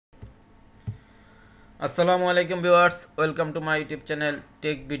আসসালামু আলাইকুম viewers, welcome to my YouTube channel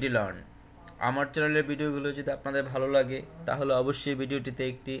tech BD learn. আমার চ্যানেলের ভিডিওগুলো যদি আপনাদের ভালো লাগে তাহলে অবশ্যই ভিডিওটিতে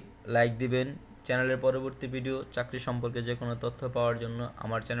একটি লাইক দিবেন। চ্যানেলের পরবর্তী ভিডিও চাকরি সম্পর্কে যে কোনো তথ্য পাওয়ার জন্য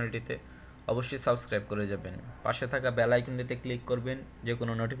আমার চ্যানেলটিতে অবশ্যই সাবস্ক্রাইব করে যাবেন। পাশে থাকা বেল আইকনটিতে ক্লিক করবেন যে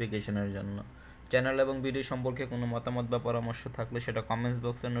কোনো নোটিফিকেশনের জন্য। চ্যানেল এবং ভিডিও সম্পর্কে কোনো মতামত বা পরামর্শ থাকলে সেটা কমেন্টস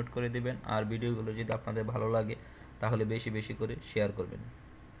বক্সে নোট করে দিবেন। আর ভিডিওগুলো যদি আপনাদের ভালো লাগে তাহলে বেশি বেশি করে শেয়ার করবেন।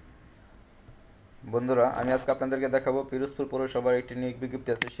 বন্ধুরা, আমি আজকে আপনাদেরকে দেখাবো পিরোজপুর পৌরসভার একটি নিয়োগ বিজ্ঞপ্তি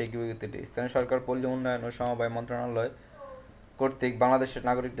আছে। সেই বিজ্ঞপ্তিটি স্থানীয় সরকার পল্লী উন্নয়ন ও সমবায় মন্ত্রণালয় কর্তৃক বাংলাদেশের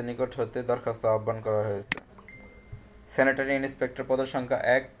নাগরিকদের নিকট হতে দরখাস্ত আহ্বান করা হয়েছে। স্যানিটারি ইন্সপেক্টর পদের সংখ্যা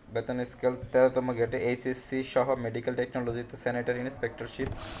 1, বেতন স্কেল 13তম গ্রেডে, এইচএসসি সহ মেডিকেল টেকনোলজিতে স্যানিটারি ইন্সপেক্টরশিপ।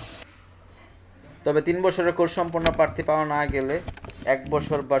 তবে 3 বছরের কোর্স সম্পন্ন প্রার্থী পাওয়া না গেলে 1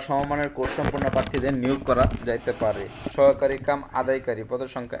 বছর বা সমমানের কোর্স সম্পন্ন প্রার্থীদের নিয়োগ করা যাইতে পারে। সহকারী কাম আদায়কারী পদের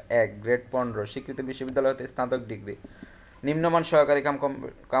সংখ্যা 1, গ্রেড 15, স্বীকৃত বিশ্ববিদ্যালয় হতে স্নাতক ডিগ্রি, নিম্নমান সহকারী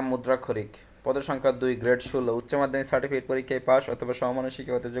কাম মুদ্রাক্ষরিক পদের সংখ্যা 2, গ্রেড 16, উচ্চ মাধ্যমিক সার্টিফিকেট পরীক্ষায় পাস অথবা সমমানের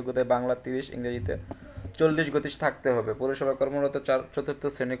শিক্ষাগত যোগ্যতায় বাংলা 30, ইংরেজিতে 40 গতি থাকতে হবে। পৌরসভা কর্মরত চতুর্থ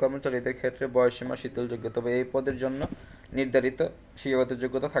শ্রেণী কর্মচারীদের ক্ষেত্রে বয়সসীমা শিথিলযোগ্য, তবে এই পদের জন্য নির্ধারিত শিক্ষাগত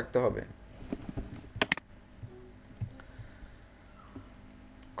যোগ্যতা থাকতে হবে।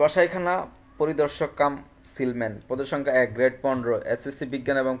 কসাইখানা পরিদর্শক কাম সিলম্যান পদের সংখ্যা 1, গ্রেড 15, এসএসসি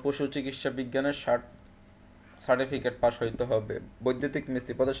বিজ্ঞান এবং পশু চিকিৎসা বিজ্ঞানের সার্টিফিকেট পাস হইতে হবে। বৈদ্যুতিক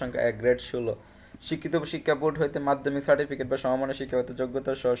মিস্ত্রি পদের সংখ্যা 1, গ্রেড 16, শিক্ষিত শিক্ষা বোর্ড হইতে মাধ্যমিক সার্টিফিকেট বা সমমানের শিক্ষাগত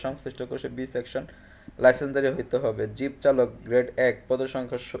যোগ্যতা সহ সংশ্লিষ্ট কোর্সে বি সেকশন লাইসেন্সধারী হইতে হবে। জিপ চালক গ্রেড 1 পদের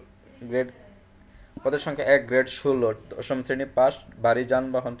সংখ্যা 1, গ্রেড 16, দশম শ্রেণী পাস, ভারী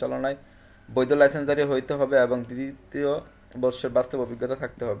যানবাহন চালনায় বৈধ লাইসেন্সধারী হইতে হবে এবং দ্বিতীয় বর্ষের বাস্তব অভিজ্ঞতা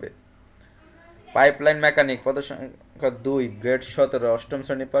থাকতে হবে। পাইপলাইন মেকানিক পদের সংখ্যা 2, গ্রেড 17, অষ্টম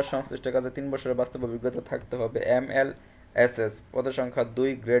শ্রেণী পাস, সংশ্লিষ্ট কাজে 3 বছরের বাস্তব অভিজ্ঞতা থাকতে হবে। MLSS পদের সংখ্যা 2,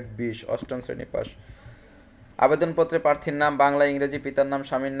 গ্রেড 20, অষ্টম শ্রেণী পাস। আবেদনপত্রে প্রার্থীর নাম বাংলা, ইংরেজি, পিতার নাম,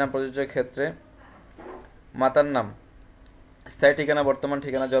 স্বামীর নাম, প্রযোজ্যের ক্ষেত্রে মাতার নাম, স্থায়ী ঠিকানা, বর্তমান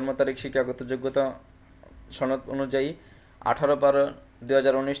ঠিকানা, জন্ম তারিখ, শিক্ষাগত যোগ্যতা সনদ অনুযায়ী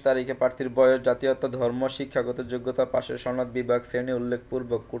 18/12/2019 তারিখে প্রার্থীর বয়স, জাতীয়তা, ধর্ম, শিক্ষাগত যোগ্যতা, পাশের সনদ, বিভাগ, শ্রেণী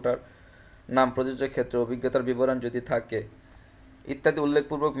উল্লেখপূর্বক, কোটার নাম, প্রযোজ্য ক্ষেত্রে অভিজ্ঞতার বিবরণ যদি থাকে ইত্যাদি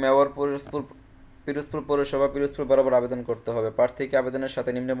উল্লেখপূর্বক মেয়র পিরোজপুর পৌরসভা পিরোজপুর বরাবর আবেদন করতে হবে। প্রার্থীকে আবেদনের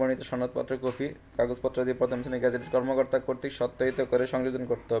সাথে নিম্নবর্ণিত সনদপত্র কপি কাগজপত্র দিয়ে প্রথম শ্রেণী গ্যাজেটেড কর্মকর্তা কর্তৃক সত্যায়িত করে সংযোজন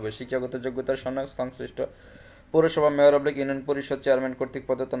করতে হবে। শিক্ষাগত যোগ্যতার সনদ সংশ্লিষ্ট পৌরসভা মেয়র ইউনিয়ন পরিষদ চেয়ারম্যান কর্তৃক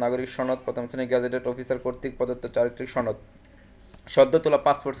প্রদত্ত নাগরিক সনদ, প্রথম শ্রেণী গ্যাজেটেড অফিসার কর্তৃক প্রদত্ত চারিত্রিক সনদ, সদ্য তোলা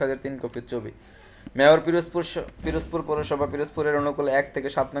পাসপোর্ট সাইজের 3 কপির ছবি। মেয়র পিরোজপুর পৌরসভা পিরোজপুরের অনুকূলে 1 থেকে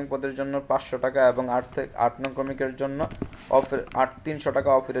 7 নং পদের জন্য 500 টাকা এবং 8 নং ক্রমিকের জন্য 300 টাকা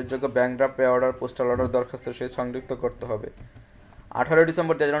অফারের যোগ্য bank draft, pay order, postal order দরখাস্তের সহিত সংযুক্ত করতে হবে। 18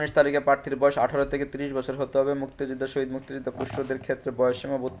 ডিসেম্বর 2019 তারিখে প্রার্থীর বয়স 18 থেকে 30 বছর হতে হবে। মুক্তিযোদ্ধা, শহীদ মুক্তিযোদ্ধা, পুষ্টদের ক্ষেত্রে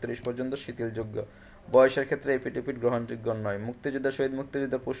বয়সসীমা 32 পর্যন্ত শিথিলযোগ্য। বয়সের ক্ষেত্রে এফিডেভিট গ্রহণযোগ্য নয়। মুক্তিযোদ্ধা, শহীদ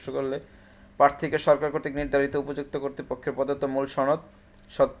মুক্তিযোদ্ধা পুষ্ট করলে প্রার্থীকে সরকার কর্তৃক নির্ধারিত উপযুক্ত কর্তৃপক্ষের প্রদত্ত মূল সনদ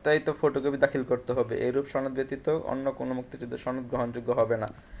সত্যায়িত ফটোকপি দাখিল করতে হবে। এইরূপ সনদ ব্যতীত অন্য কোনো মুক্তিযুদ্ধের সনদ গ্রহণযোগ্য হবে না।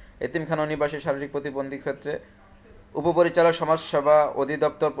 এতিমখানা নিবাসী শারীরিক প্রতিবন্ধী ক্ষেত্রে উপপরিচালক সমাজসেবা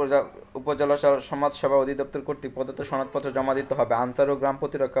অধিদপ্তর, উপজেলা সমাজসেবা অধিদপ্তর কর্তৃক প্রদত্ত সনদপত্র জমা দিতে হবে। আনসার ও গ্রাম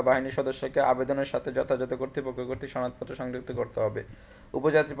প্রতিরক্ষা বাহিনীর সদস্যকে আবেদনের সাথে যথাযথ কর্তৃপক্ষ কর্তৃক সনদপত্র সংযুক্ত করতে হবে।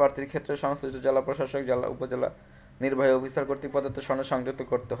 উপজাতি প্রার্থীর ক্ষেত্রে সংশ্লিষ্ট জেলা প্রশাসক, জেলা উপজেলা নির্বাহী অফিসার কর্তৃক প্রদত্ত সনদ সংযুক্ত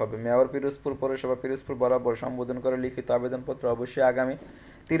করতে হবে। মেয়র পিরোজপুর পৌরসভা পিরোজপুর বরাবর সম্বোধন করে লিখিত আবেদনপত্র অবশ্যই আগামী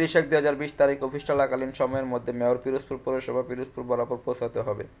 30/1/2020 তারিখ অফিস চলাকালীন সময়ের মধ্যে মেয়র পিরোজপুর পৌরসভা পিরোজপুর বরাবর পৌঁছাতে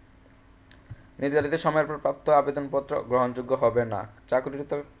হবে। নির্ধারিত সময়ের পর প্রাপ্ত আবেদনপত্র গ্রহণযোগ্য হবে না।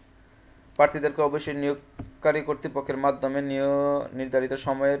 চাকরিরত প্রার্থীদেরকে অবশ্যই নিয়োগকারী কর্তৃপক্ষের মাধ্যমে নির্ধারিত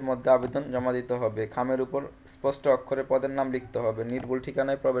সময়ের মধ্যে আবেদন জমা দিতে হবে। খামের উপর স্পষ্ট অক্ষরে পদের নাম লিখতে হবে। নির্ভুল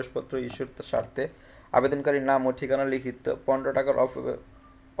ঠিকানায় প্রবেশপত্র ইস্যুর স্বার্থে আবেদনকারীর নাম ও ঠিকানা লিখিত 15 টাকার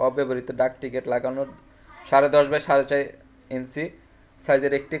অব্যবহৃত ডাক টিকিট লাগানোর 10.5 x 4.5 ইঞ্চি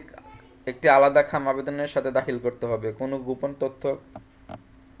সাইজের একটি আলাদা খাম আবেদনের সাথে দাখিল করতে হবে।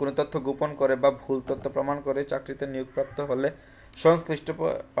 কোনো তথ্য গোপন করে বা ভুল তথ্য প্রমাণ করে চাকরিতে নিয়োগপ্রাপ্ত হলে সংশ্লিষ্ট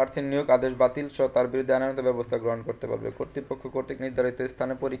প্রার্থীর নিয়োগ আদেশ বাতিল সহ তার বিরুদ্ধে আইনানুগ ব্যবস্থা গ্রহণ করতে পারবে। কর্তৃপক্ষ কর্তৃক নির্ধারিত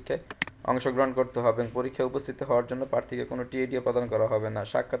স্থানে পরীক্ষায় অংশগ্রহণ করতে হবে এবং পরীক্ষায় উপস্থিত হওয়ার জন্য প্রার্থীকে কোনো টিএডিও প্রদান করা হবে না।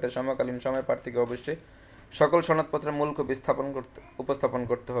 সাক্ষাতের সমকালীন সময়ে প্রার্থীকে অবশ্যই সকল সনদপত্রের মূল কপি উপস্থাপন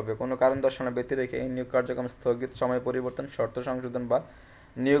করতে হবে। কোনো কারণ দর্শানো ব্যতি রেখে এই নিয়োগ কার্যক্রম স্থগিত, সময় পরিবর্তন, শর্ত সংশোধন বা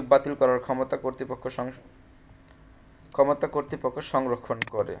নিয়োগ বাতিল করার ক্ষমতা কর্তৃপক্ষ সংরক্ষণ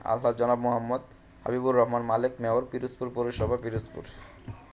করে। আল্লাহ জনাব মোহাম্মদ হাবিবুর রহমান মালেক, মেয়র পিরোজপুর পৌরসভা পিরোজপুর।